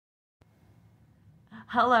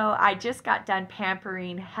Hello, I just got done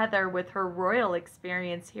pampering Heather with her royal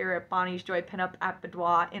experience here at Bonnie's Joy Pinup at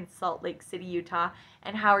Boudoir in Salt Lake City, Utah.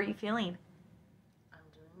 And how are you feeling? I'm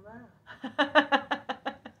doing well.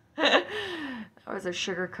 That was a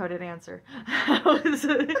sugar-coated answer.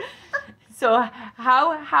 So,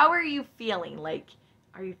 how are you feeling? Like,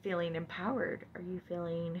 are you feeling empowered? How are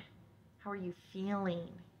you feeling?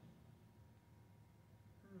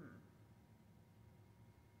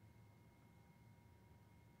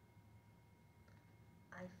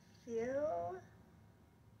 I feel,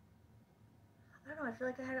 I don't know, I feel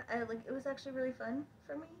like it was actually really fun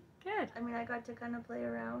for me. Good. I mean, I got to kind of play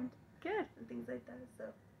around. Good. And things like that, so.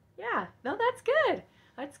 Yeah, no, that's good.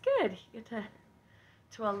 That's good. You get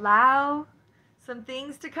to allow some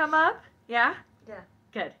things to come up. Yeah? Yeah.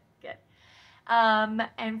 Good, good.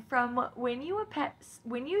 And from when you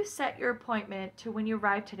set your appointment to when you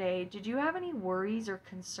arrived today, did you have any worries or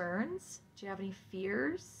concerns? Do you have any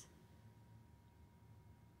fears?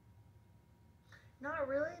 Not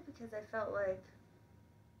really, because I felt like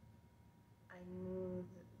I knew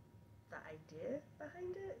the idea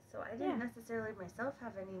behind it, so I didn't necessarily myself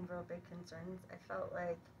have any real big concerns. I felt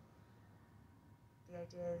like the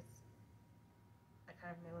ideas, I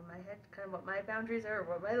kind of knew in my head kind of what my boundaries are,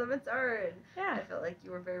 what my limits are, and I felt like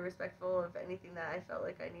you were very respectful of anything that I felt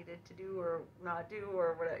like I needed to do or not do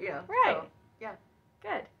or whatever. Yeah. Right. So, yeah.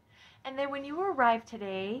 Good. And then when you arrived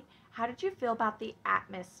today, how did you feel about the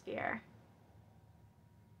atmosphere?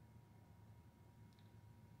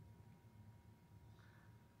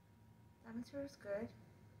 The atmosphere was good.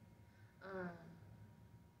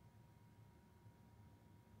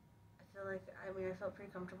 I felt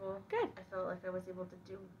pretty comfortable. Good. I felt like I was able to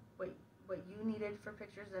do what you needed for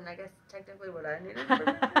pictures, and I guess technically what I needed for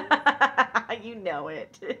pictures. You know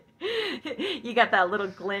it. You got that little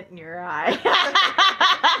glint in your eye.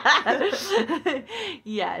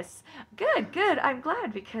 Yes. Good, good. I'm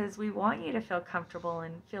glad, because we want you to feel comfortable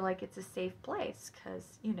and feel like it's a safe place,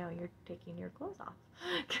 because, you know, you're taking your clothes off.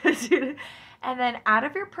 And then out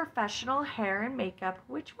of your professional hair and makeup,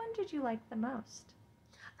 which one did you like the most?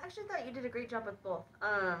 I actually thought you did a great job with both.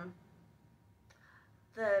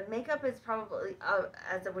 The makeup is probably,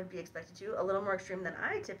 as it would be expected to, a little more extreme than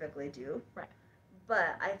I typically do. Right.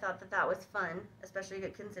 But I thought that was fun, especially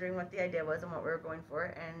considering what the idea was and what we were going for.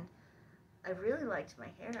 And I really liked my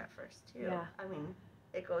hair at first, too. Yeah. I mean,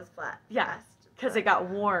 it goes flat. Yeah, because it got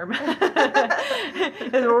warm.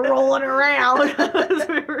 It was rolling around.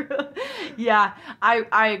 Yeah,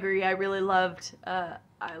 I agree. I really loved, I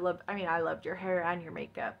loved your hair and your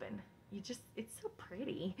makeup, and it's so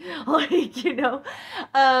pretty. Like, you know.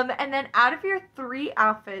 And then out of your 3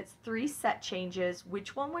 outfits, 3 set changes,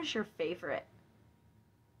 which one was your favorite?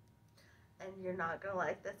 And you're not going to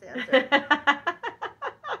like this answer.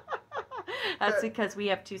 That's because we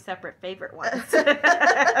have 2 separate favorite ones. The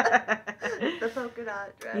polka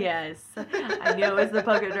dot dress. Yes, I knew it was the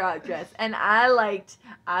polka dot dress, and I liked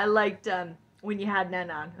when you had none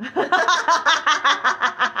on.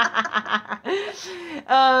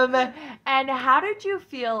 And how did you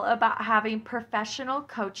feel about having professional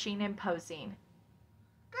coaching and posing?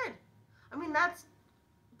 Good. I mean, that's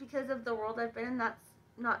because of the world I've been in. That's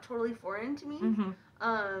not totally foreign to me. Mm-hmm.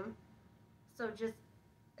 So just,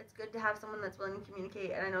 it's good to have someone that's willing to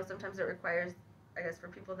communicate. And I know sometimes it requires, I guess, for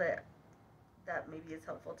people that maybe is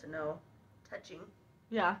helpful to know touching.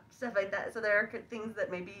 Yeah. Stuff like that. So there are things that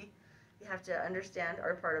maybe you have to understand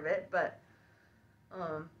are part of it, but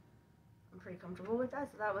I'm pretty comfortable with that.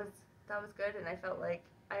 So that was good, and I felt like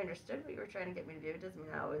I understood what you were trying to get me to do. It doesn't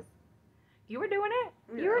mean I was. You were doing it.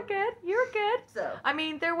 Yeah. You were good. You were good. So. I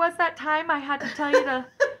mean, there was that time I had to tell you to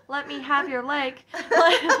let me have your leg.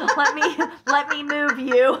 Let me move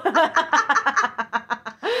you.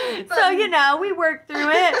 So, you know, we worked through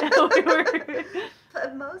it.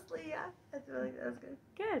 But mostly, yeah, I feel like that was good.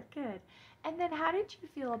 Good, good. And then how did you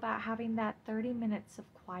feel about having that 30 minutes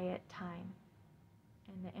of quiet time?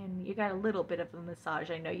 And you got a little bit of a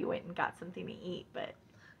massage. I know you went and got something to eat, but.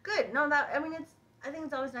 Good. No, I think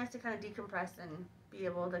it's always nice to kind of decompress and be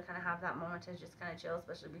able to kind of have that moment to just kind of chill,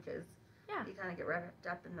 especially because you kind of get wrapped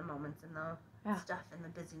up in the moments and the stuff and the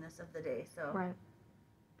busyness of the day. So. Right.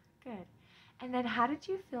 Good. And then how did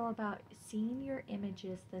you feel about seeing your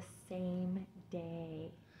images the same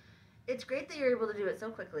day? It's great that you're able to do it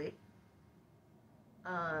so quickly.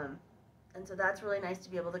 And so that's really nice to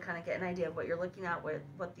be able to kind of get an idea of what you're looking at,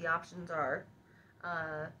 what the options are.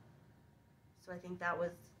 So I think that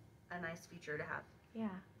was a nice feature to have.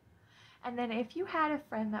 Yeah. And then if you had a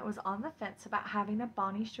friend that was on the fence about having a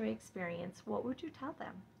Bonnie's Joy experience, what would you tell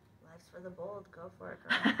them? Life's for the bold. Go for it,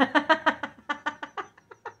 girl.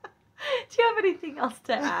 Do you have anything else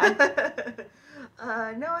to add?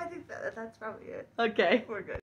 No, I think that's probably it. Okay. We're good.